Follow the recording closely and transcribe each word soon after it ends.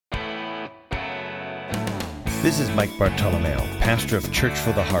This is Mike Bartolomeo, pastor of Church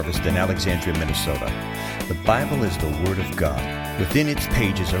for the Harvest in Alexandria, Minnesota. The Bible is the Word of God. Within its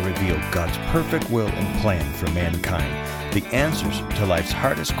pages are revealed God's perfect will and plan for mankind, the answers to life's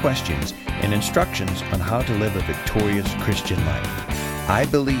hardest questions, and instructions on how to live a victorious Christian life. I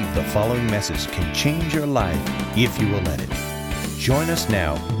believe the following message can change your life if you will let it. Join us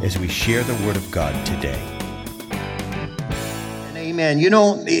now as we share the Word of God today. Amen. You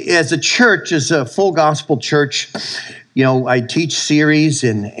know, as a church, as a full gospel church, you know, I teach series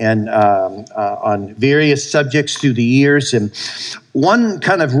and on various subjects through the years. And one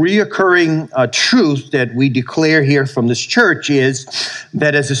kind of reoccurring truth that we declare here from this church is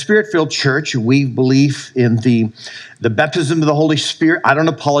that as a Spirit-filled church, we believe in the baptism of the Holy Spirit. I don't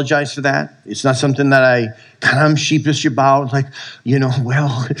apologize for that. It's not something that I kind of sheepish about, like, you know,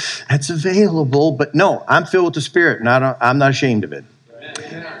 well, that's available. But no, I'm filled with the Spirit, and I'm not ashamed of it.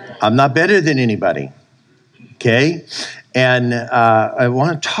 I'm not better than anybody. Okay, and I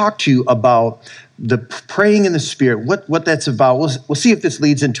want to talk to you about the praying in the Spirit, what that's about. We'll see if this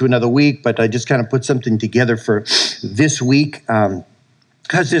leads into another week, but I just kind of put something together for this week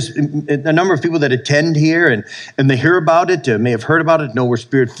because there's a number of people that attend here and they hear about it, may have heard about it, know we're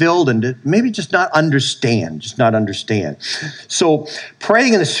Spirit-filled, and maybe just not understand. So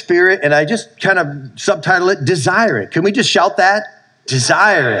praying in the Spirit, and I just kind of subtitle it, Desire It. Can we just shout that?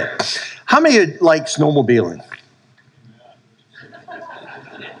 Desire it. How many of you like snowmobiling?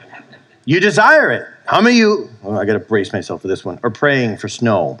 You desire it. How many of you, I got to brace myself for this one, are praying for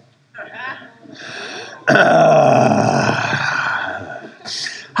snow? How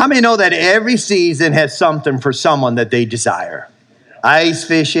many know that every season has something for someone that they desire? Ice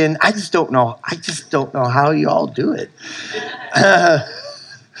fishing. I just don't know how you all do it.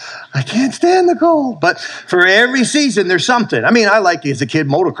 I can't stand the cold. But for every season, there's something. I mean, I liked, as a kid,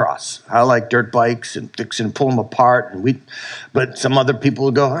 motocross. I like dirt bikes and fixing and pulling them apart. But some other people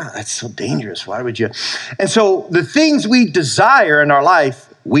would go, that's so dangerous. Why would you? And so the things we desire in our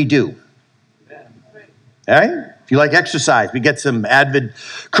life, we do. All right? If you like exercise, we get some avid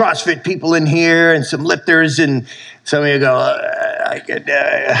CrossFit people in here and some lifters. And some of you go, I could.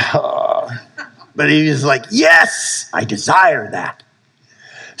 But he's like, yes, I desire that.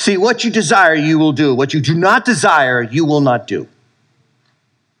 See, what you desire, you will do. What you do not desire, you will not do.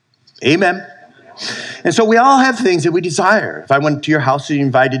 Amen. And so we all have things that we desire. If I went to your house and you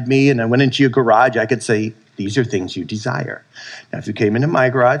invited me and I went into your garage, I could say, these are things you desire. Now, if you came into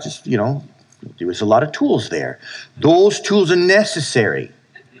my garage, you know, there was a lot of tools there. Those tools are necessary.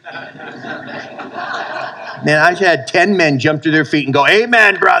 Man, I had 10 men jump to their feet and go,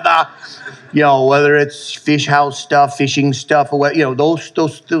 amen, brother. You know, whether it's fish house stuff, fishing stuff, or what, you know, those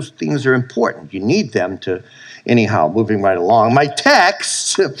things are important. You need them to, anyhow, moving right along. My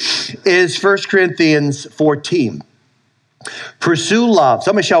text is 1 Corinthians 14. Pursue love.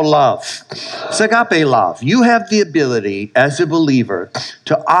 Somebody shout love. It's agape love. You have the ability as a believer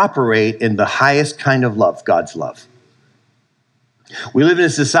to operate in the highest kind of love, God's love. We live in a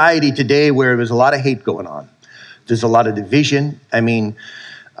society today where there's a lot of hate going on. There's a lot of division. I mean,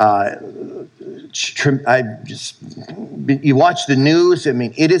 you watch the news. I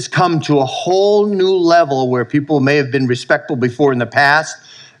mean, it has come to a whole new level where people may have been respectful before in the past.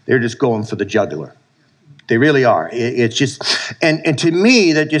 They're just going for the jugular. They really are. It's just, and to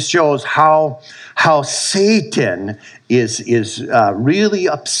me, that just shows how Satan is really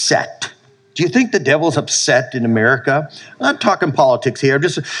upset. Do you think the devil's upset in America? I'm not talking politics here.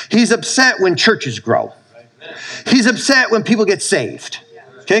 He's upset when churches grow. He's upset when people get saved.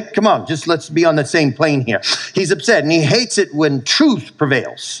 Okay, come on, just let's be on the same plane here. He's upset, and he hates it when truth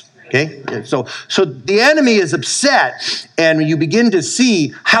prevails. Okay, so the enemy is upset, and you begin to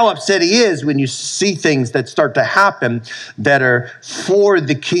see how upset he is when you see things that start to happen that are for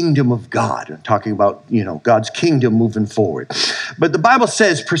the kingdom of God. I'm talking about, you know, God's kingdom moving forward. But the Bible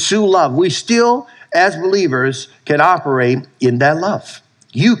says, pursue love. We still, as believers, can operate in that love.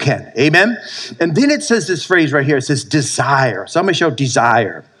 You can. Amen? And then it says this phrase right here. It says desire. Somebody shout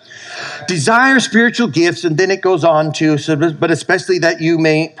desire. Desire spiritual gifts, and then it goes on to, but especially that you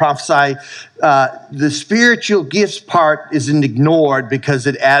may prophesy. The spiritual gifts part isn't ignored because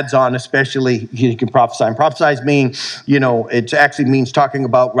it adds on, especially you can prophesy. And prophesy means, you know, it actually means talking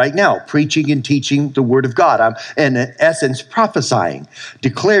about right now, preaching and teaching the word of God. And in essence, prophesying,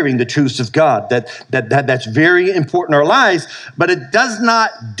 declaring the truths of God. That's very important in our lives, but it does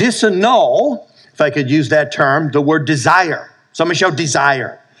not disannul, if I could use that term, the word desire. Somebody shout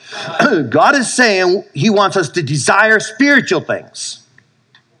desire. God is saying he wants us to desire spiritual things.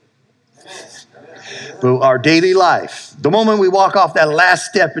 For our daily life. The moment we walk off that last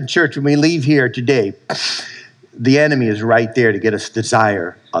step in church when we leave here today, the enemy is right there to get us to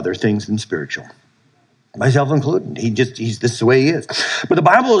desire other things than spiritual. Myself included. This is the way he is. But the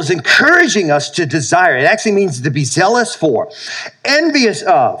Bible is encouraging us to desire. It actually means to be zealous for, envious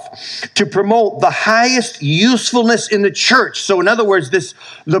of, to promote the highest usefulness in the church. So in other words,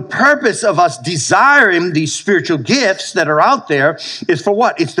 the purpose of us desiring these spiritual gifts that are out there is for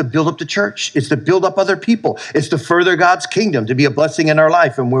what? It's to build up the church. It's to build up other people. It's to further God's kingdom, to be a blessing in our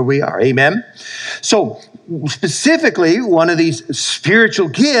life and where we are. Amen? So specifically, one of these spiritual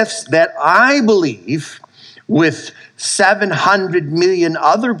gifts that I believe with 700 million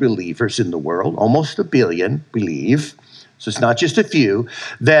other believers in the world, almost a billion believe, so it's not just a few,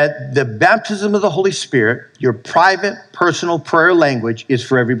 that the baptism of the Holy Spirit, your private, personal prayer language, is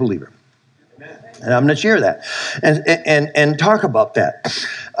for every believer. And I'm going to share that and talk about that.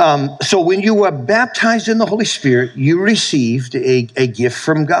 So when you were baptized in the Holy Spirit, you received a gift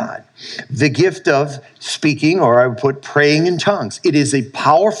from God. The gift of speaking, or I would put praying in tongues. It is a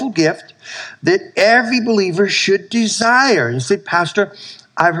powerful gift that every believer should desire. You say, Pastor,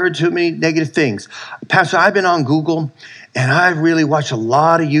 I've heard too many negative things. Pastor, I've been on Google and I really watched a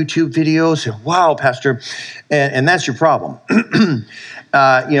lot of YouTube videos. And wow, Pastor, and that's your problem.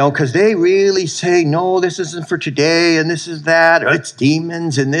 Because they really say, no, this isn't for today, and this is that, or it's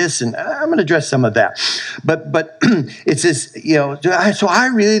demons and this, and I'm going to address some of that. But it says, so I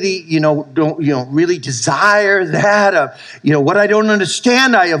really, don't really desire that. What I don't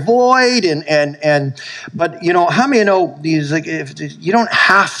understand, I avoid, but how many know these? Like, if you don't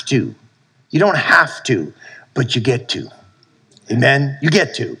have to, but you get to. Amen. You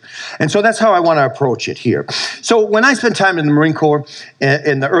get to. And so that's how I want to approach it here. So when I spent time in the Marine Corps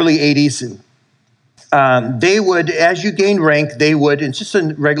in the early 80s, they would, as you gained rank, it's just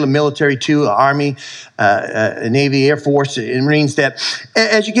a regular military too, Army, Navy, Air Force, and Marines, that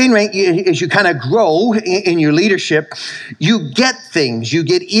as you gain rank, as you kind of grow in your leadership, you get things, you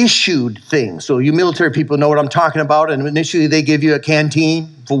get issued things. So you military people know what I'm talking about. And initially they give you a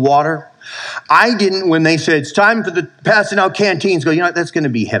canteen for water. I didn't, when they said it's time for the passing out canteens, go, that's going to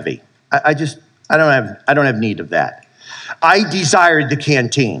be heavy. I don't have need of that. I desired the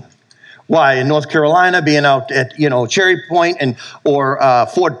canteen. Why? In North Carolina, being out at, Cherry Point or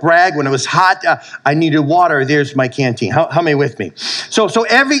Fort Bragg, when it was hot, I needed water. There's my canteen. How many with me? So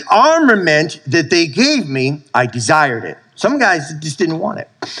every armament that they gave me, I desired it. Some guys just didn't want it.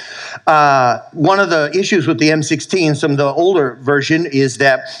 One of the issues with the M16, some of the older version, is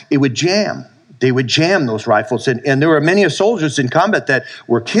that it would jam. They would jam those rifles. And there were many soldiers in combat that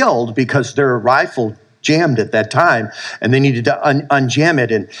were killed because their rifle jammed at that time, and they needed to unjam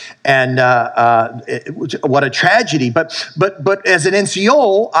it. What a tragedy. But as an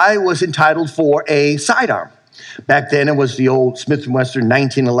NCO, I was entitled for a sidearm. Back then, it was the old Smith & Wesson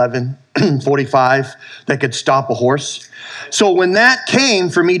 1911 45 that could stop a horse. So when that came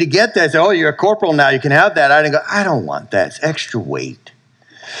for me to get that, I said, you're a corporal now, you can have that. I didn't go, I don't want that. It's extra weight.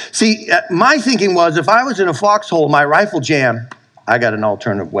 See, my thinking was, if I was in a foxhole, my rifle jammed, I got an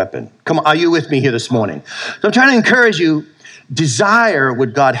alternative weapon. Come on, are you with me here this morning? So I'm trying to encourage you, desire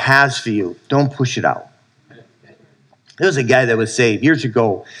what God has for you. Don't push it out. There was a guy that was saved years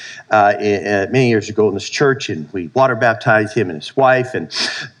ago, many years ago in this church, and we water baptized him and his wife.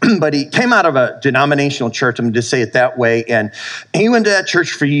 But he came out of a denominational church, I'm going to just say it that way, and he went to that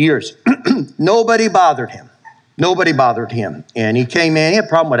church for years. Nobody bothered him. And he came in, he had a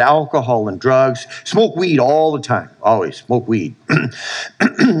problem with alcohol and drugs, smoked weed all the time, always smoked weed.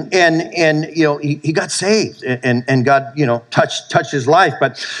 and he got saved and God, touched his life.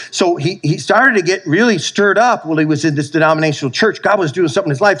 But so he started to get really stirred up while he was in this denominational church. God was doing something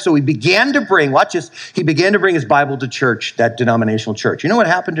in his life. So he began to bring his Bible to church, that denominational church. You know what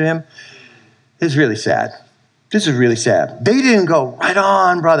happened to him? It's really sad. This is really sad. They didn't go, right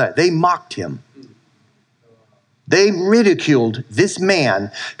on, brother. They mocked him. They ridiculed this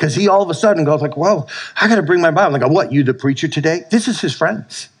man because he all of a sudden goes like, well, I got to bring my Bible. I go, what, you the preacher today? This is his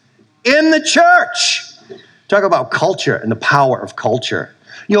friends in the church. Talk about culture and the power of culture.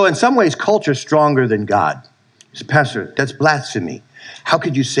 In some ways, culture is stronger than God. He said, Pastor, that's blasphemy. How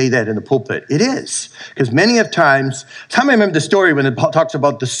could you say that in the pulpit? It is. Because many of times, I remember the story when it talks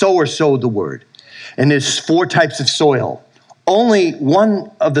about the sower sowed the word. And there's 4 types of soil. Only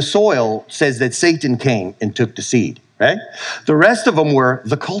one of the soil says that Satan came and took the seed, right? The rest of them were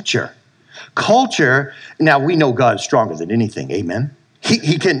the culture. Culture, now we know God's stronger than anything, amen?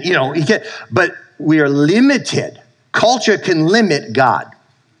 He can, but we are limited. Culture can limit God.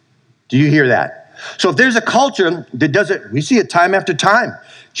 Do you hear that? So if there's a culture that does it, we see it time after time.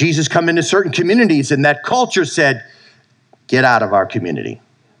 Jesus come into certain communities and that culture said, get out of our community.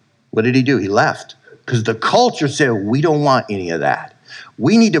 What did he do? He left. because the culture said, we don't want any of that.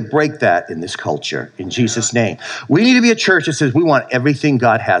 We need to break that in this culture, in Jesus' name. We need to be a church that says we want everything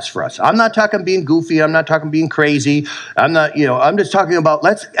God has for us. I'm not talking being goofy. I'm not talking being crazy. I'm just talking about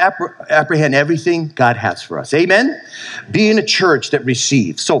let's apprehend everything God has for us. Amen? Being a church that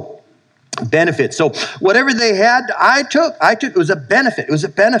receives. So, benefit. So, whatever they had, I took. It was a benefit. It was a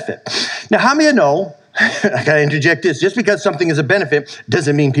benefit. Now, how many of you know, I got to interject this, just because something is a benefit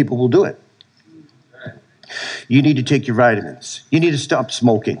doesn't mean people will do it. You need to take your vitamins. You need to stop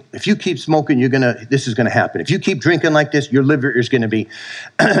smoking. If you keep smoking, this is going to happen. If you keep drinking like this, your liver is going to be,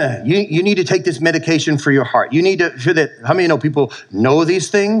 you need to take this medication for your heart. You need to, how many know people know these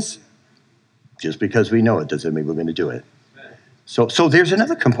things? Just because we know it doesn't mean we're going to do it. So there's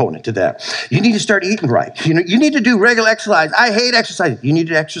another component to that. You need to start eating right. You need to do regular exercise. I hate exercise. You need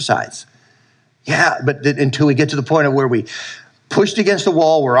to exercise. Yeah, but until we get to the point of where we pushed against the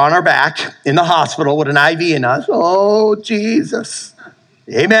wall, we're on our back in the hospital with an IV in us. Oh, Jesus.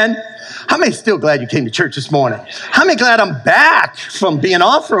 Amen. How many still glad you came to church this morning? How many glad I'm back from being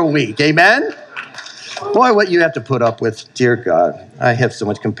off for a week? Amen. Boy, what you have to put up with, dear God. I have so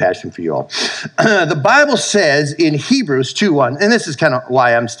much compassion for you all. The Bible says in Hebrews 2:1, and this is kind of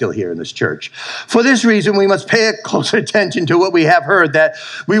why I'm still here in this church. For this reason, we must pay close attention to what we have heard, that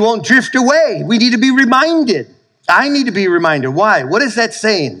we won't drift away. We need to be reminded. I need to be reminded. Why? What is that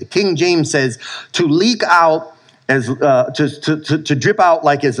saying? The King James says to leak out as to drip out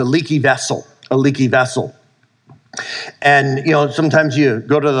like as a leaky vessel. And sometimes you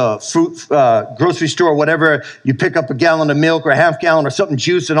go to the fruit grocery store or whatever, you pick up a gallon of milk or a half gallon or something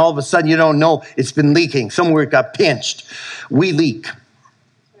juice, and all of a sudden you don't know it's been leaking. Somewhere it got pinched. We leak.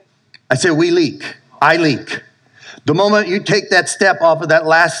 I say we leak. I leak. The moment you take that step off of that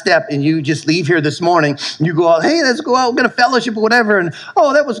last step and you just leave here this morning, you go out, hey, let's go out, we're going to fellowship or whatever. And,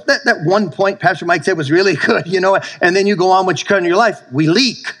 that one point Pastor Mike said was really good, and then you go on what you can in your life. We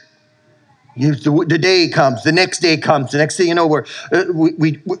leak. The day comes, the next day comes, the next thing you know,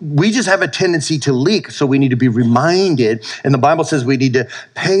 we just have a tendency to leak. So we need to be reminded. And the Bible says we need to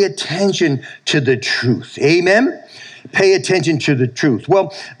pay attention to the truth. Amen. Pay attention to the truth.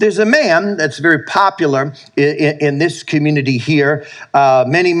 Well, there's a man that's very popular in this community here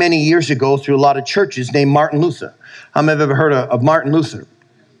many, many years ago through a lot of churches named Martin Luther. How many have ever heard of Martin Luther?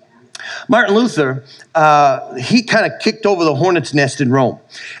 Martin Luther, he kind of kicked over the hornet's nest in Rome.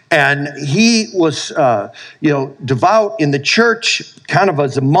 And he was, devout in the church, kind of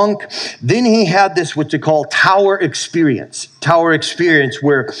as a monk. Then he had this, what they call tower experience,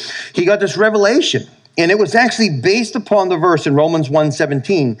 where he got this revelation. And it was actually based upon the verse in Romans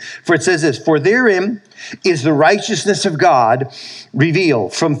 1:17, for it says this, for therein is the righteousness of God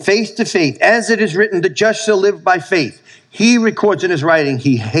revealed from faith to faith, as it is written, the just shall live by faith. He records in his writing,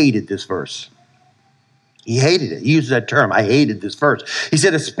 he hated this verse. He hated it. He used that term, I hated this verse. He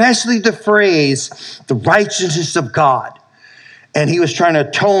said, especially the phrase, the righteousness of God. And he was trying to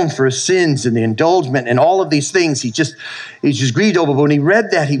atone for his sins and the indulgence and all of these things. He's just grieved over. But when he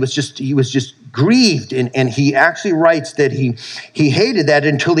read that, he was just grieved. And he actually writes that he hated that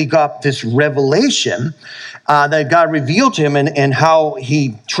until he got this revelation that God revealed to him, and how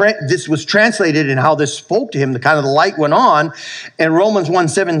this was translated and how this spoke to him. The kind of the light went on. In Romans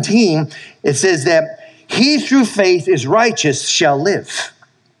 1:17, it says that he through faith is righteous shall live.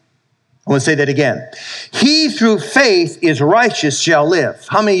 I want to say that again. He through faith is righteous shall live.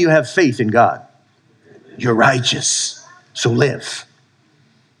 How many of you have faith in God? You're righteous, so live.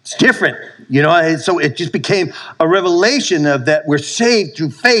 It's different, so it just became a revelation of that we're saved through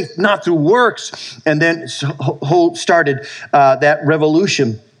faith, not through works. And then started that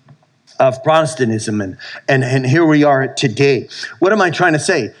revolution of Protestantism. And here we are today. What am I trying to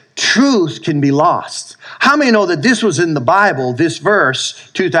say? Truth can be lost. How many know that this was in the Bible, this verse,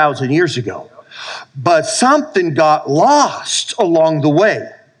 2,000 years ago? But something got lost along the way.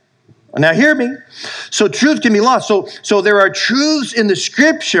 Now hear me. So truth can be lost. So there are truths in the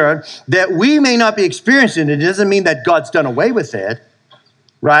scripture that we may not be experiencing. It doesn't mean that God's done away with it,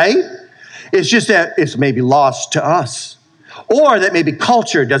 right? It's just that it's maybe lost to us. Or that maybe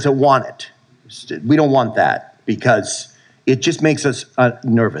culture doesn't want it. We don't want that because it just makes us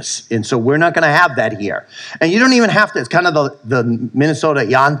nervous. And so we're not going to have that here. And you don't even have to. It's kind of the Minnesota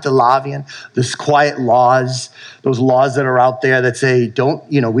Yantalavian, this quiet laws, those laws that are out there that say,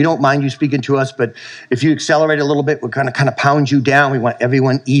 we don't mind you speaking to us, but if you accelerate a little bit, we're going to kind of pound you down. We want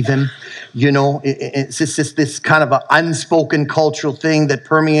everyone even. It's just this kind of an unspoken cultural thing that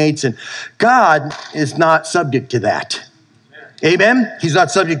permeates. And God is not subject to that. Amen? He's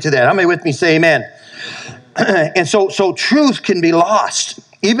not subject to that. How many with me say amen? And so truth can be lost.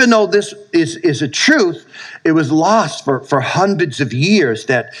 Even though this is a truth, it was lost for hundreds of years,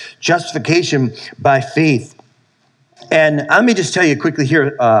 that justification by faith. And let me just tell you quickly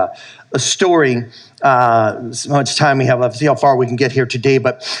here a story. How much time we have left, see how far we can get here today.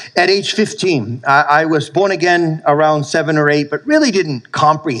 But at age 15, I was born again around 7 or 8, but really didn't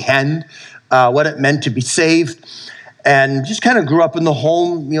comprehend what it meant to be saved. And just kind of grew up in the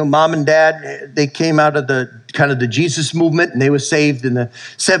home. Mom and dad, they came out of the kind of the Jesus movement, and they were saved in the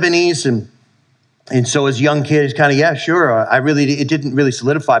 70s. And so as young kids, kind of, yeah, sure. It didn't really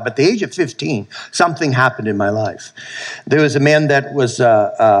solidify. But at the age of 15, something happened in my life. There was a man that was,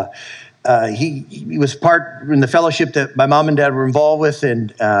 he was part in the fellowship that my mom and dad were involved with,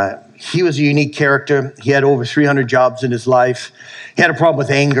 and he was a unique character. He had over 300 jobs in his life. He had a problem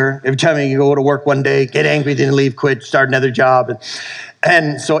with anger. Every time he would go to work one day, get angry, didn't leave, quit, start another job.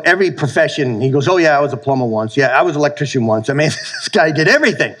 And so every profession, he goes, oh yeah, I was a plumber once. Yeah, I was an electrician once. I mean, this guy did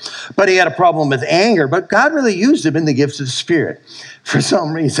everything. But he had a problem with anger. But God really used him in the gifts of the Spirit for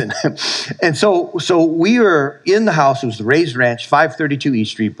some reason. And so we were in the house. It was the Raised Ranch, 532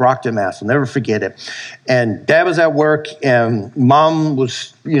 East Street, Brockton, Mass. I'll never forget it. And Dad was at work, and Mom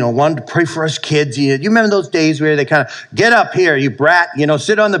was, wanted to pray for us kids. You remember those days where they kind of, get up here, you brat,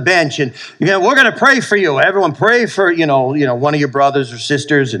 sit on the bench, and we're going to pray for you. Everyone pray for, one of your brothers or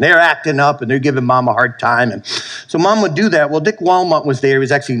sisters, and they're acting up, and they're giving Mom a hard time. And so Mom would do that. Well, Dick Walmart was there. He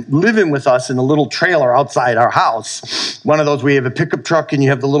was actually living with us in a little trailer outside our house. One of those where you have a pickup truck and you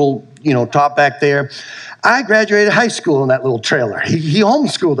have the little, top back there. I graduated high school in that little trailer. He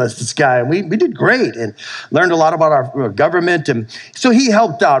homeschooled us, this guy, and we did great and learned a lot about our government. And so he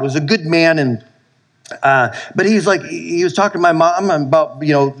helped out. He was a good man. And but he was talking to my mom about,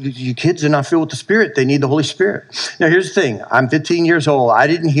 you kids are not filled with the Spirit. They need the Holy Spirit. Now, here's the thing. I'm 15 years old. I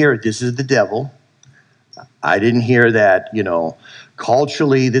didn't hear this is the devil. I didn't hear that,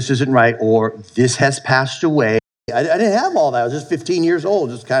 culturally this isn't right, or this has passed away. I didn't have all that. I was just 15 years old,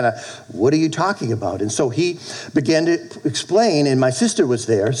 just kind of, what are you talking about? And so he began to explain, and my sister was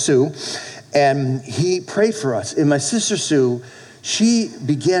there, Sue, and he prayed for us. And my sister, Sue, she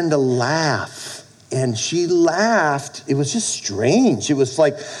began to laugh, and she laughed. It was just strange. It was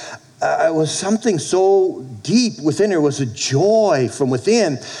like, it was something so deep within her. It was a joy from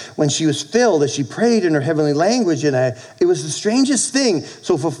within when she was filled as she prayed in her heavenly language. And it was the strangest thing.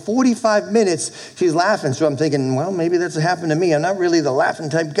 So for 45 minutes, she's laughing. So I'm thinking, well, maybe that's what happened to me. I'm not really the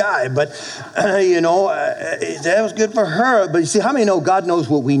laughing type guy, but, that was good for her. But you see, how many know God knows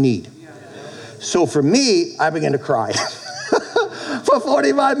what we need? So for me, I began to cry. For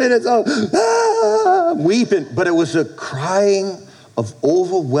 45 minutes, weeping. But it was a crying of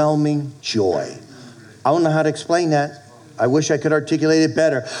overwhelming joy. I don't know how to explain that. I wish I could articulate it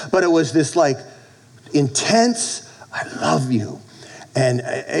better. But it was this intense, I love you. And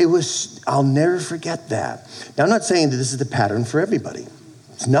I'll never forget that. Now, I'm not saying that this is the pattern for everybody.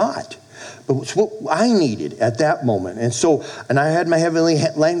 It's not. But it's what I needed at that moment. And I had my heavenly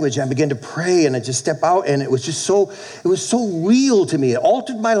language. I began to pray, and I just stepped out, and it was so real to me. It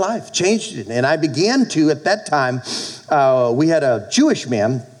altered my life, changed it. And I began to, at that time, we had a Jewish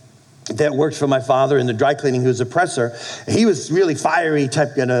man that worked for my father in the dry cleaning, who was a presser. He was really fiery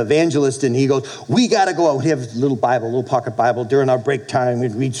type of evangelist, and he goes, we got to go out. We have a little Bible, a little pocket Bible. During our break time,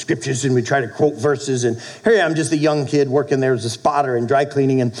 we'd read scriptures, and we'd try to quote verses. And here I'm just a young kid working there as a spotter in dry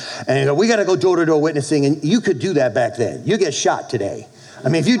cleaning, and he goes, we got to go door-to-door witnessing. And you could do that back then. You get shot today. I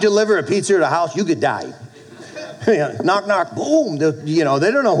mean, if you deliver a pizza to a house, you could die. Knock, knock, boom. They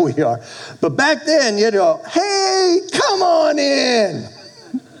don't know who you are. But back then, hey, come on in.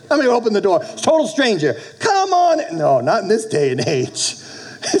 I'm going to open the door. Total stranger. Come on in. No, not in this day and age.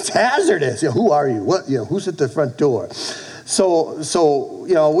 It's hazardous. Who are you? What? Who's at the front door? So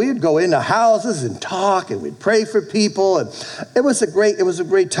we'd go into houses and talk, and we'd pray for people, and it was a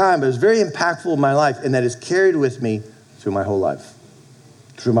great time. It was very impactful in my life, and that has carried with me through my whole life.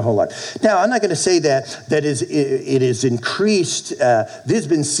 Now, I'm not going to say that it is increased. There's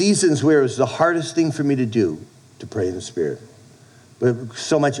been seasons where it was the hardest thing for me to do, to pray in the Spirit. With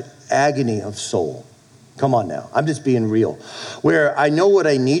so much agony of soul. Come on now. I'm just being real. Where I know what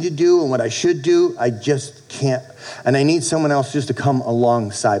I need to do and what I should do, I just can't. And I need someone else just to come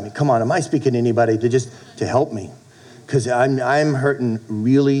alongside me. Come on, am I speaking to anybody to help me? Because I'm hurting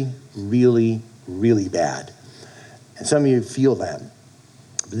really, really, really bad. And some of you feel that.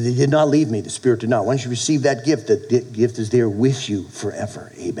 But they did not leave me. The Spirit did not. Once you receive that gift is there with you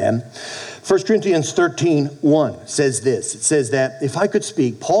forever. Amen. 1 Corinthians 13:1 says this. It says that if I could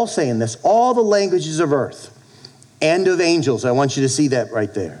speak, Paul's saying this, all the languages of earth and of angels. I want you to see that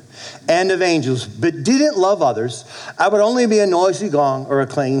right there. And of angels, but didn't love others, I would only be a noisy gong or a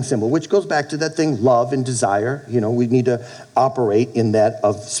clanging cymbal, which goes back to that thing, love and desire. You know, we need to operate in that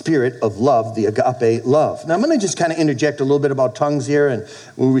of spirit of love, the agape love. Now, I'm going to just kind of interject a little bit about tongues here, and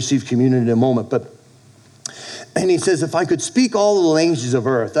we'll receive communion in a moment. And he says, if I could speak all the languages of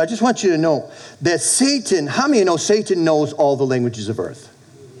earth, I just want you to know that Satan, how many know Satan knows all the languages of earth?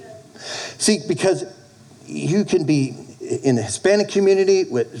 See, because you can be in the Hispanic community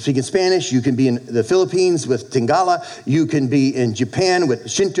with speaking Spanish, you can be in the Philippines with Tingala, you can be in Japan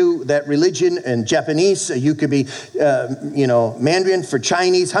with Shinto, that religion, and Japanese, you could be, Mandarin for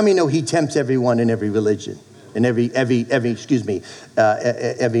Chinese. How many know he tempts everyone in every religion? In every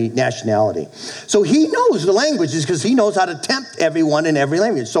nationality. So he knows the languages because he knows how to tempt everyone in every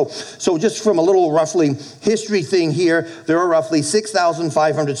language. So just from a little roughly history thing here, there are roughly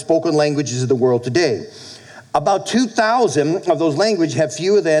 6,500 spoken languages in the world today. About 2,000 of those languages have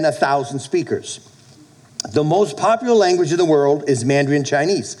fewer than 1,000 speakers. The most popular language in the world is Mandarin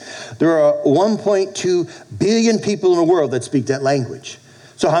Chinese. There are 1.2 billion people in the world that speak that language.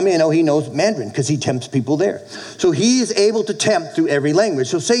 So how many know he knows Mandarin? Because he tempts people there. So he is able to tempt through every language.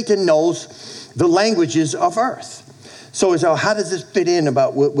 So Satan knows the languages of earth. So how does this fit in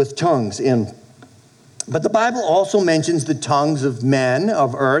about with tongues? But the Bible also mentions the tongues of men,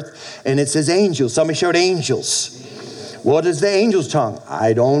 of earth, and it says angels. Somebody shout angels. What is the angel's tongue?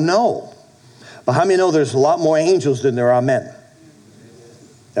 I don't know. But how many know there's a lot more angels than there are men?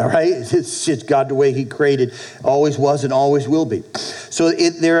 All right? It's God the way he created, always was and always will be. So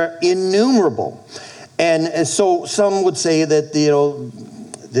they're innumerable. And so some would say that,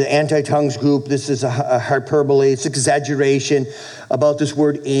 the anti-tongues group, this is a hyperbole, it's exaggeration about this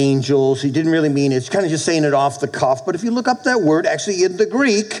word angels. He didn't really mean it. It's kind of just saying it off the cuff. But if you look up that word, actually in the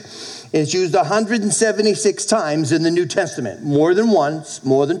Greek, it's used 176 times in the New Testament. More than once,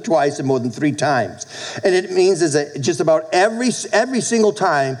 more than twice, and more than 3 times. And it means just about every single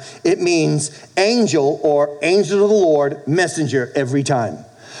time, it means angel or angel of the Lord, messenger every time.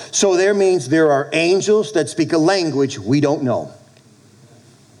 So there means there are angels that speak a language we don't know.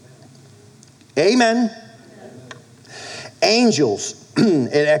 Amen. Angels,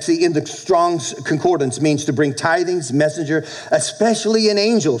 it actually in the Strong's Concordance means to bring tidings, messenger, especially in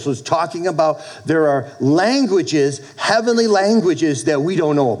angels. So it's talking about there are languages, heavenly languages that we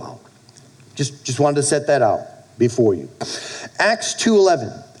don't know about. Just wanted to set that out before you. Acts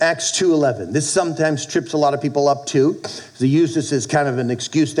 2:11. This sometimes trips a lot of people up too. They use this as kind of an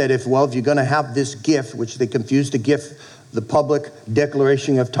excuse that if you're going to have this gift, which they confuse the gift, the public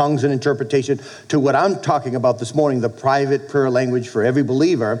declaration of tongues and interpretation, to what I'm talking about this morning, the private prayer language for every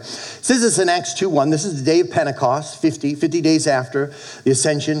believer. It says this in Acts 2:1. This is the day of Pentecost, 50 days after the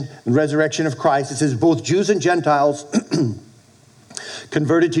ascension and resurrection of Christ. It says both Jews and Gentiles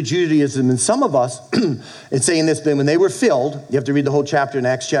converted to Judaism. And some of us, it's saying this, when they were filled, you have to read the whole chapter in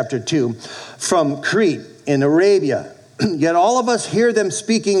Acts chapter 2, from Crete in Arabia. Yet all of us hear them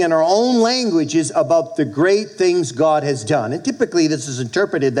speaking in our own languages about the great things God has done. And typically this is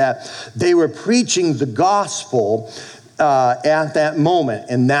interpreted that they were preaching the gospel at that moment,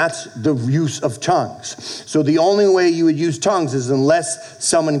 and that's the use of tongues. So the only way you would use tongues is unless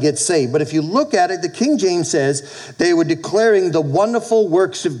someone gets saved. But if you look at it, the King James says they were declaring the wonderful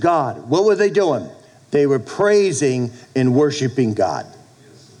works of God. What were they doing? They were praising and worshiping God.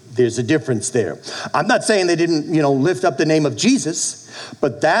 There's a difference there. I'm not saying they didn't, lift up the name of Jesus,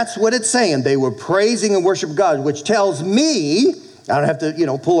 but that's what it's saying. They were praising and worshiping God, which tells me, I don't have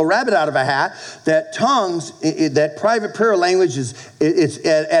to, pull a rabbit out of a hat, that tongues, that private prayer language it's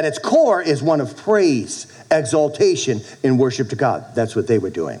at its core is one of praise, exaltation, and worship to God. That's what they were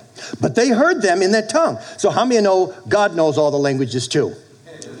doing. But they heard them in that tongue. So how many know God knows all the languages too?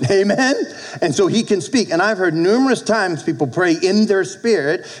 Amen. And so he can speak. And I've heard numerous times people pray in their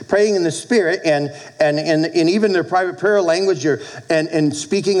spirit, praying in the spirit, and even their private prayer language, and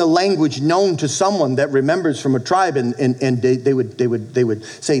speaking a language known to someone that remembers from a tribe, and they would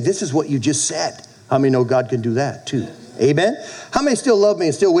say, this is what you just said. How many know God can do that too? Amen. How many still love me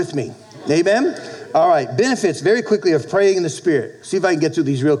and still with me? Amen. All right. Benefits very quickly of praying in the spirit. See if I can get through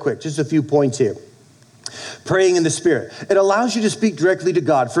these real quick. Just a few points here. Praying in the Spirit. It allows you to speak directly to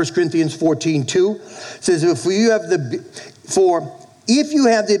God. 1 Corinthians 14:2 says, if you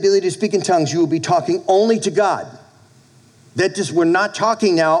have the ability to speak in tongues, you will be talking only to God. We're not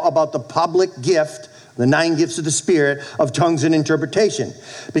talking now about the public gift The 9 gifts of the Spirit of tongues and interpretation.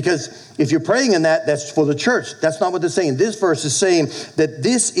 Because if you're praying in that, that's for the church. That's not what they're saying. This verse is saying that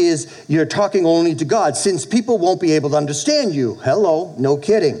this is, you're talking only to God, since people won't be able to understand you. Hello, no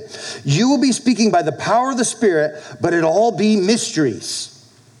kidding. You will be speaking by the power of the Spirit, but it'll all be mysteries.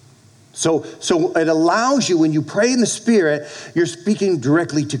 So it allows you, when you pray in the Spirit, you're speaking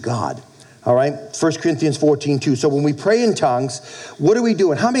directly to God. All right, 1 Corinthians 14:2. So when we pray in tongues, what are we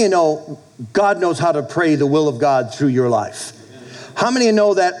doing? How many of you know God knows how to pray the will of God through your life? How many of you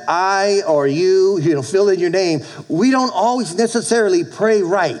know that I or you fill in your name, we don't always necessarily pray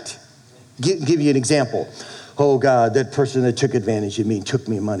right? Give you an example. Oh, God, that person that took advantage of me and took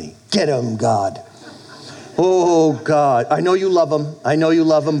me money. Get him, God. Oh, God, I know you love him. I know you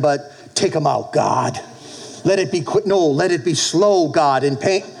love him, but take him out, God. Let it be quick. No, let it be slow, God, and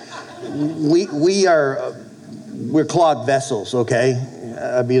pain. We're clogged vessels, okay?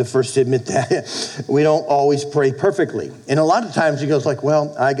 I'll be the first to admit that. We don't always pray perfectly. And a lot of times he goes like,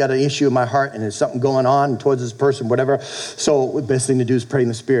 well, I got an issue in my heart and there's something going on towards this person, whatever. So the best thing to do is pray in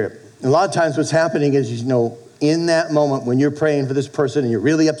the Spirit. And a lot of times what's happening is, in that moment when you're praying for this person and you're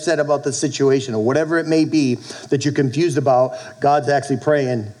really upset about the situation or whatever it may be that you're confused about, God's actually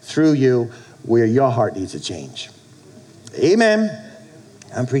praying through you where your heart needs to change. Amen.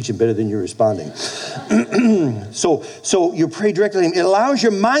 I'm preaching better than you're responding. So you pray directly. It allows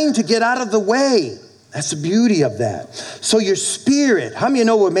your mind to get out of the way. That's the beauty of that. So your spirit, how many of you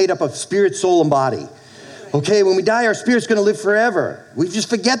know we're made up of spirit, soul, and body? Okay, when we die, our spirit's going to live forever. We just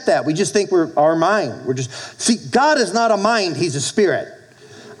forget that. We just think we're our mind. See, God is not a mind, he's a spirit.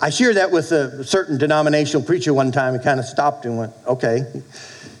 I shared that with a certain denominational preacher one time. He kind of stopped and went, okay.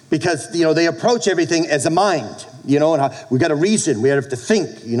 Because, they approach everything as a mind, and we got to reason, we have to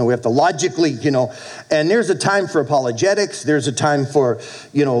think, we have to logically, and there's a time for apologetics. There's a time for,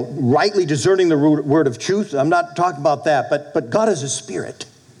 rightly discerning the word of truth. I'm not talking about that, but God is a spirit.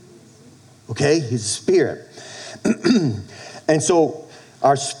 Okay, he's a spirit. And so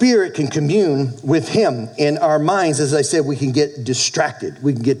our spirit can commune with him. In our minds, as I said, we can get distracted.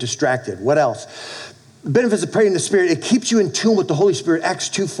 What else? Benefits of praying in the Spirit, it keeps you in tune with the Holy Spirit. Acts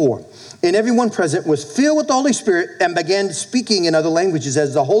 2:4. And everyone present was filled with the Holy Spirit and began speaking in other languages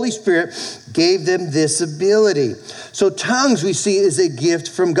as the Holy Spirit gave them this ability. So tongues, we see, is a gift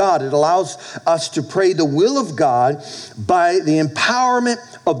from God. It allows us to pray the will of God by the empowerment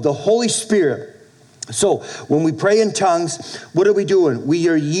of the Holy Spirit. So when we pray in tongues, what are we doing? We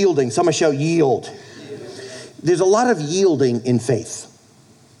are yielding. Somebody shout yield. There's a lot of yielding in faith.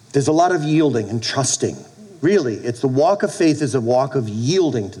 There's a lot of yielding and trusting. Really, it's the walk of faith is a walk of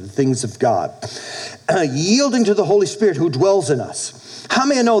yielding to the things of God. Yielding to the Holy Spirit who dwells in us. How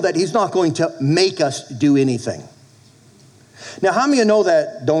many know that he's not going to make us do anything? Now, how many know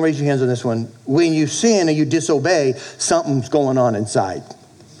that, don't raise your hands on this one, when you sin or you disobey, something's going on inside?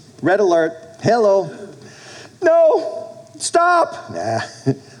 Red alert. Hello. No. Stop. Nah.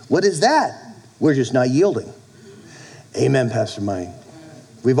 What is that? We're just not yielding. Amen, Pastor Mike.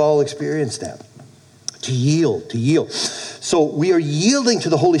 We've all experienced that. To yield. So we are yielding to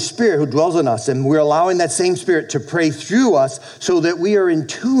the Holy Spirit who dwells in us, and we're allowing that same Spirit to pray through us so that we are in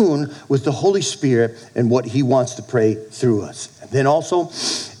tune with the Holy Spirit and what he wants to pray through us. And then also,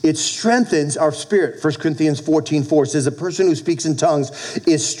 it strengthens our spirit. 1 Corinthians 14:4 says, a person who speaks in tongues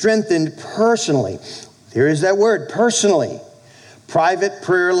is strengthened personally. There is that word, personally. Private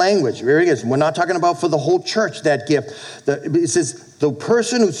prayer language. Here it is. We're not talking about for the whole church, that gift. It says, a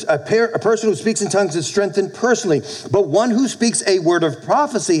person who speaks in tongues is strengthened personally, but one who speaks a word of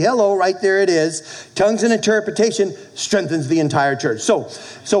prophecy, hello, right there it is, tongues and interpretation strengthens the entire church. So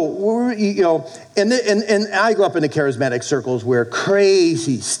we're, and I grew up in the charismatic circles where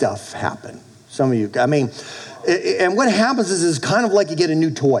crazy stuff happened. Some of you, and what happens is it's kind of like you get a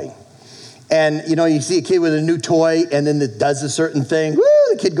new toy. And, you see a kid with a new toy and then it does a certain thing. Woo,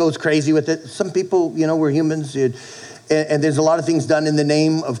 the kid goes crazy with it. Some people, we're humans. And there's a lot of things done in the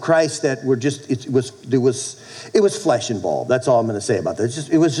name of Christ that were just, it was flesh involved. That's all I'm going to say about that.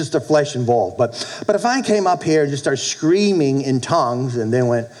 It was just a flesh involved. But if I came up here and just started screaming in tongues and then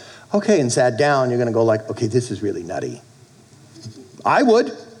went, okay, and sat down, you're going to go like, okay, this is really nutty. I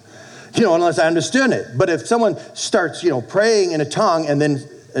would, unless I understood it. But if someone starts, praying in a tongue and then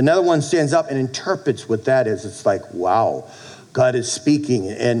another one stands up and interprets what that is, it's like, wow, God is speaking.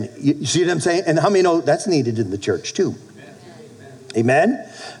 And you see what I'm saying? And how many know that's needed in the church too? Amen?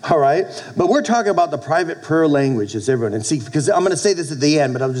 All right. But we're talking about the private prayer language, as everyone. And see, because I'm going to say this at the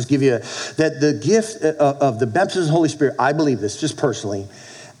end, but I'll just give you that the gift of the baptism of the Holy Spirit, I believe this just personally,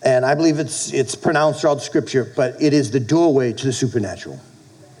 and I believe it's pronounced throughout Scripture, but it is the doorway to the supernatural.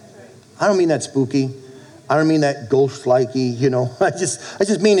 I don't mean that spooky. I don't mean that ghost-likey, you know. I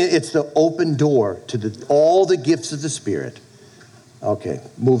just mean it's the open door to all the gifts of the Spirit. Okay,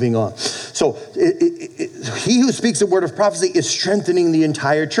 moving on. So he who speaks the word of prophecy is strengthening the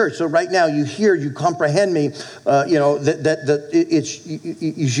entire church. So right now you comprehend me, you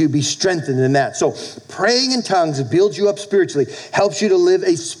should be strengthened in that. So praying in tongues builds you up spiritually, helps you to live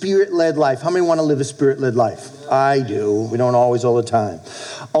a spirit-led life. How many want to live a spirit-led life? I do. We don't always all the time.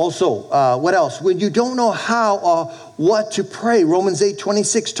 Also, what else? When you don't know how or what to pray, Romans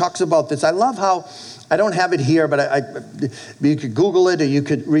 8:26 talks about this. I love how, I don't have it here, but you could Google it or you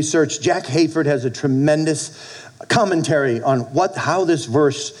could research. Jack Hayford has a tremendous commentary on how this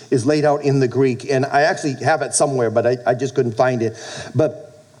verse is laid out in the Greek. And I actually have it somewhere, but I just couldn't find it.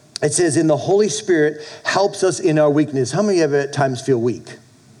 But it says, "In the Holy Spirit helps us in our weakness." How many of you at times feel weak?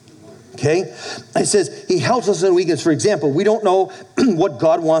 Okay? It says, he helps us in weakness. For example, we don't know what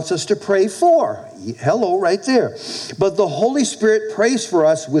God wants us to pray for. Hello, right there. But the Holy Spirit prays for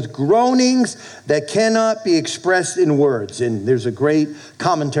us with groanings that cannot be expressed in words. And there's a great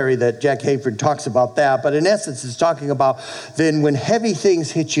commentary that Jack Hayford talks about that. But in essence, it's talking about then when heavy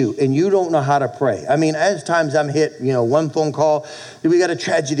things hit you and you don't know how to pray. I mean, as times I'm hit, one phone call, we got a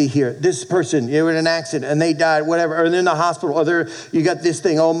tragedy here. This person, they were in an accident and they died, whatever, or they're in the hospital, or you got this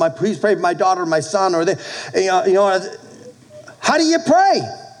thing. Oh, please pray for my daughter, my son, or how do you pray?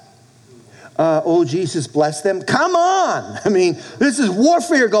 Oh, Jesus, bless them. Come on. I mean, this is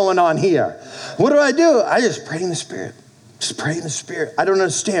warfare going on here. What do? I just pray in the Spirit. Just pray in the Spirit. I don't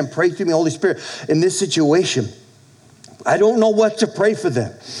understand. Pray through me, Holy Spirit. In this situation, I don't know what to pray for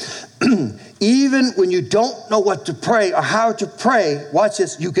them. Even when you don't know what to pray or how to pray, watch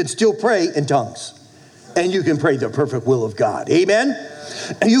this, you can still pray in tongues. And you can pray the perfect will of God. Amen?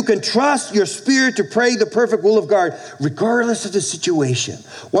 And you can trust your spirit to pray the perfect will of God, regardless of the situation.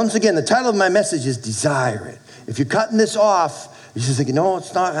 Once again, the title of my message is Desire It. If you're cutting this off, you're just thinking, no,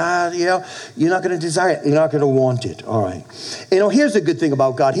 it's not, you're not going to desire it. You're not going to want it. All right. Here's the good thing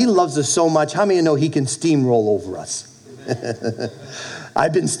about God. He loves us so much. How many of you know he can steamroll over us?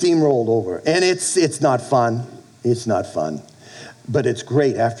 I've been steamrolled over. And it's not fun. It's not fun. But it's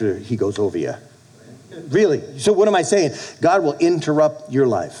great after he goes over you. Really. So what am I saying? God will interrupt your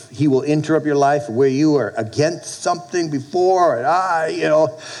life. He will interrupt your life where you are against something before,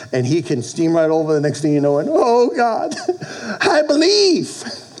 and he can steam right over. The next thing you know, and oh God, I believe.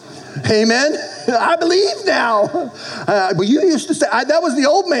 Amen. I believe now. But you used to say, that was the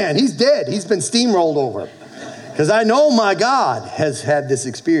old man. He's dead. He's been steamrolled over. Because I know my God has had this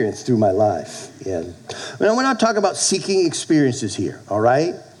experience through my life. And we're not talking about seeking experiences here, all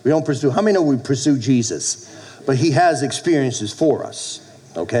right? We don't pursue. How many know we pursue Jesus? But he has experiences for us.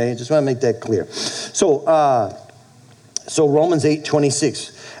 Okay? Just want to make that clear. So Romans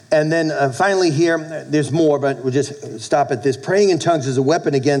 8:26. And then finally here, there's more, but we'll just stop at this. Praying in tongues is a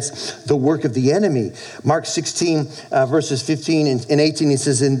weapon against the work of the enemy. Mark 16, verses 15 and 18, he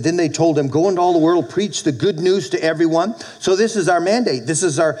says, and then they told him, go into all the world, preach the good news to everyone. So this is our mandate. This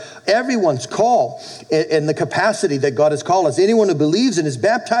is everyone's call and the capacity that God has called us. Anyone who believes and is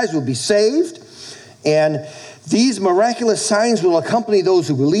baptized will be saved. And these miraculous signs will accompany those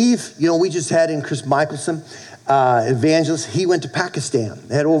who believe. We just had in Chris Michelson, evangelist. He went to Pakistan.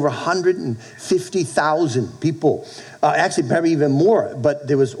 They had over 150,000 people. Actually, probably even more. But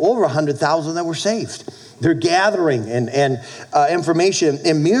there was over 100,000 that were saved. They're gathering and information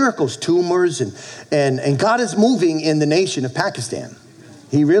and miracles, tumors, and God is moving in the nation of Pakistan.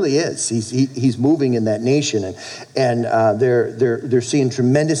 He really is. He's moving in that nation, and they're seeing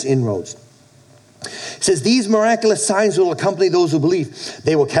tremendous inroads. It says, these miraculous signs will accompany those who believe.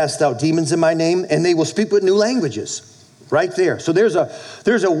 They will cast out demons in my name, and they will speak with new languages. Right there. So there's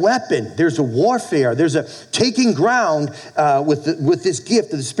a weapon. There's a warfare. There's a taking ground with this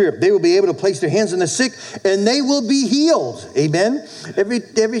gift of the Spirit. They will be able to place their hands on the sick, and they will be healed. Amen.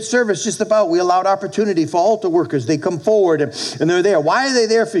 Every service, just about, we allowed opportunity for altar workers. They come forward and they're there. Why are they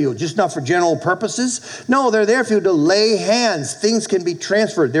there for you? Just not for general purposes? No, they're there for you to lay hands. Things can be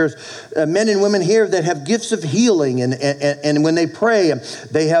transferred. There's men and women here that have gifts of healing, and when they pray,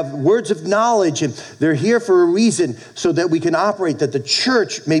 they have words of knowledge, and they're here for a reason, so that we can operate, that the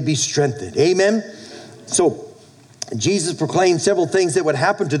church may be strengthened. Amen? So Jesus proclaimed several things that would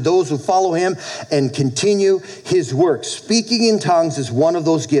happen to those who follow him and continue his work. Speaking in tongues is one of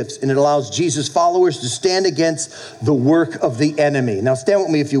those gifts, and it allows Jesus' followers to stand against the work of the enemy. Now stand with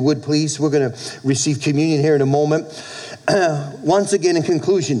me if you would, please. We're going to receive communion here in a moment. Once again, in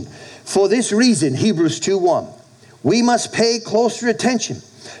conclusion, for this reason, Hebrews 2:1, We must pay closer attention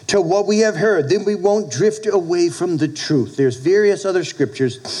to what we have heard, then we won't drift away from the truth. There's various other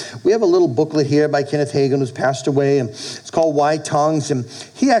scriptures. We have a little booklet here by Kenneth Hagin, who's passed away, and it's called Why Tongues, and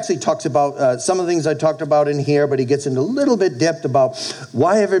he actually talks about some of the things I talked about in here, but he gets into a little bit depth about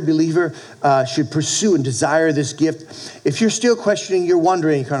why every believer should pursue and desire this gift. If you're still questioning, you're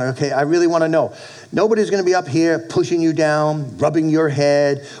wondering, kind of, okay, I really want to know. Nobody's going to be up here pushing you down, rubbing your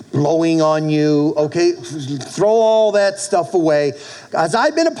head, blowing on you, okay? Throw all that stuff away, as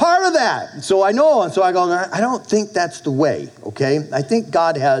I've been a part of that. So I know, and so I go, I don't think that's the way, okay? I think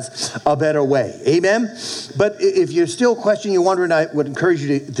God has a better way, amen? But if you're still questioning, you're wondering, I would encourage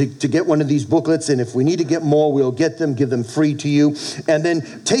you to get one of these booklets, and if we need to get more, we'll get them, give them free to you, and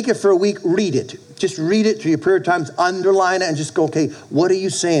then take it for a week, read it. Just read it through your prayer times, underline it, and just go, okay, what are you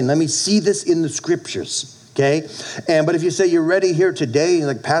saying? Let me see this in the scriptures, okay? But if you say you're ready here today, you're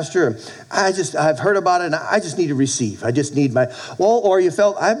like, Pastor, I've heard about it, and I just need to receive. I just need or you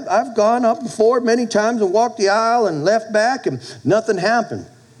felt, I've gone up before many times and walked the aisle and left back, and nothing happened.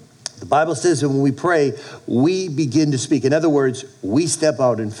 The Bible says that when we pray, we begin to speak. In other words, we step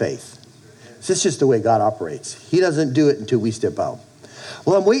out in faith. This is just the way God operates. He doesn't do it until we step out.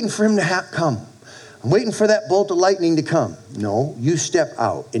 Well, I'm waiting for him to come. I'm waiting for that bolt of lightning to come. No, you step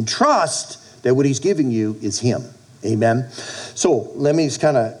out and trust that what he's giving you is him. Amen. So let me just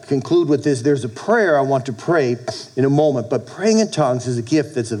kind of conclude with this. There's a prayer I want to pray in a moment, but praying in tongues is a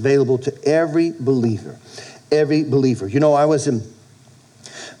gift that's available to every believer. Every believer. You know, I was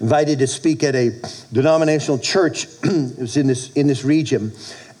invited to speak at a denominational church. It was in this region,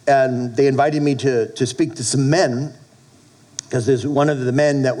 and they invited me to speak to some men, because there's one of the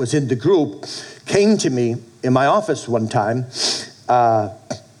men that was in the group came to me in my office one time,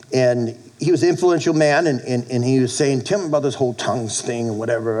 and he was an influential man, and he was saying, tell me about this whole tongues thing and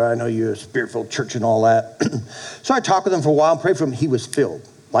whatever. I know you're a spirit-filled church and all that. So I talked with him for a while and prayed for him. He was filled.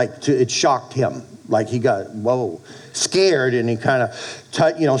 It shocked him. Like he got, scared, and he kind of,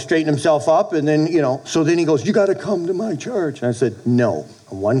 straightened himself up, and then, so then he goes, you got to come to my church. And I said, no,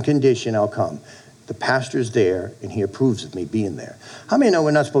 on one condition I'll come. The pastor's there, and he approves of me being there. How many know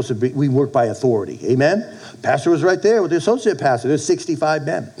we're not supposed to be, we work by authority, amen? Pastor was right there with the associate pastor. There's 65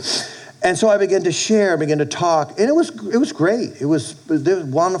 men. And so I began to share, began to talk, and it was great. There was a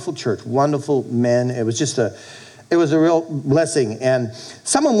wonderful church, wonderful men. It was a real blessing. And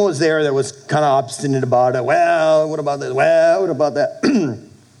someone was there that was kind of obstinate about it. Well, what about this? Well, what about that?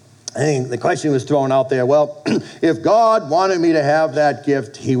 I think the question was thrown out there, well, if God wanted me to have that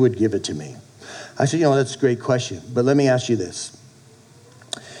gift, he would give it to me. I said, that's a great question, but let me ask you this.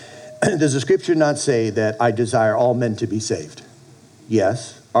 Does the scripture not say that I desire all men to be saved?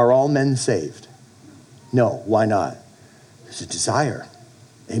 Yes. Are all men saved? No. Why not? There's a desire.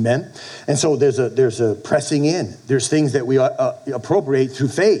 Amen? And so there's a pressing in. There's things that we appropriate through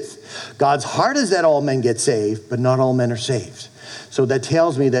faith. God's heart is that all men get saved, but not all men are saved. So that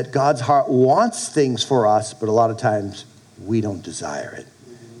tells me that God's heart wants things for us, but a lot of times we don't desire it.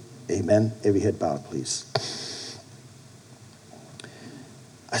 Amen? Every head bowed, please.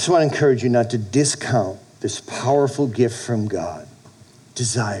 I just want to encourage you not to discount this powerful gift from God.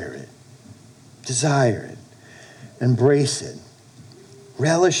 Desire it. Desire it. Embrace it.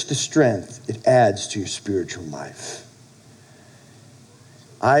 Relish the strength it adds to your spiritual life.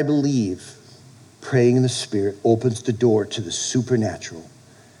 I believe praying in the Spirit opens the door to the supernatural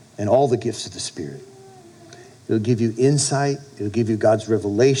and all the gifts of the Spirit. It'll give you insight. It'll give you God's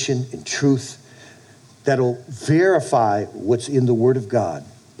revelation and truth that'll verify what's in the Word of God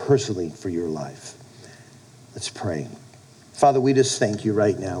personally for your life. Let's pray. Father, we just thank you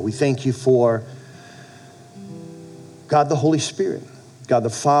right now. We thank you for God the Holy Spirit, God the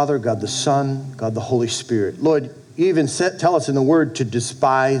Father, God the Son, God the Holy Spirit. Lord, you even tell us in the Word to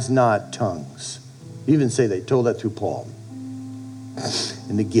despise not tongues. You even say they told that through Paul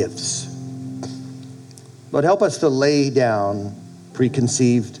in the gifts. Lord, help us to lay down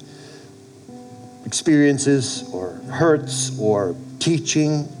preconceived experiences or hurts or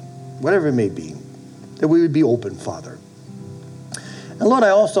teaching, whatever it may be, that we would be open, Father. And Lord, I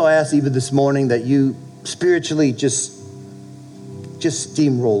also ask even this morning that you spiritually just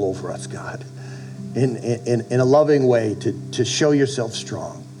steamroll over us, God, in a loving way to show yourself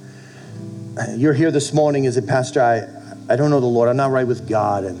strong. You're here this morning as a pastor. I don't know the Lord. I'm not right with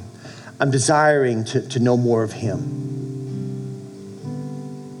God, and I'm desiring to know more of him.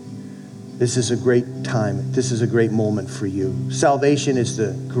 This is a great time. This is a great moment for you. Salvation is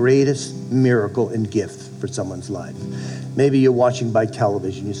the greatest miracle and gift for someone's life. Maybe you're watching by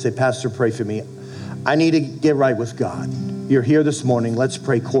television. You say, Pastor, pray for me. I need to get right with God. You're here this morning. Let's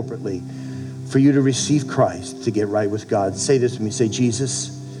pray corporately for you to receive Christ, to get right with God. Say this with me. Say,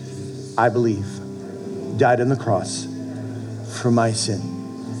 Jesus, I believe, died on the cross for my sin.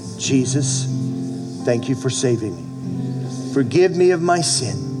 Jesus, thank you for saving me. Forgive me of my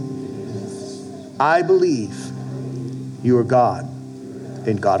sin. I believe you are God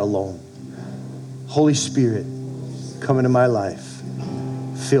and God alone. Holy Spirit, come into my life.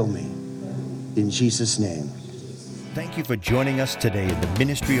 Fill me. In Jesus' name. Thank you for joining us today in the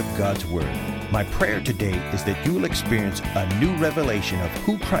ministry of God's Word. My prayer today is that you will experience a new revelation of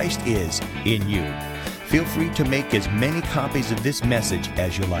who Christ is in you. Feel free to make as many copies of this message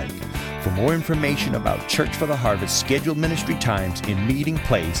as you like. For more information about Church for the Harvest scheduled ministry times and meeting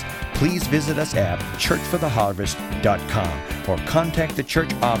place, please visit us at churchfortheharvest.com or contact the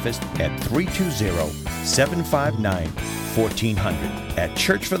church office at 320-759-1400. At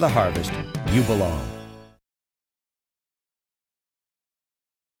Church for the Harvest, you belong.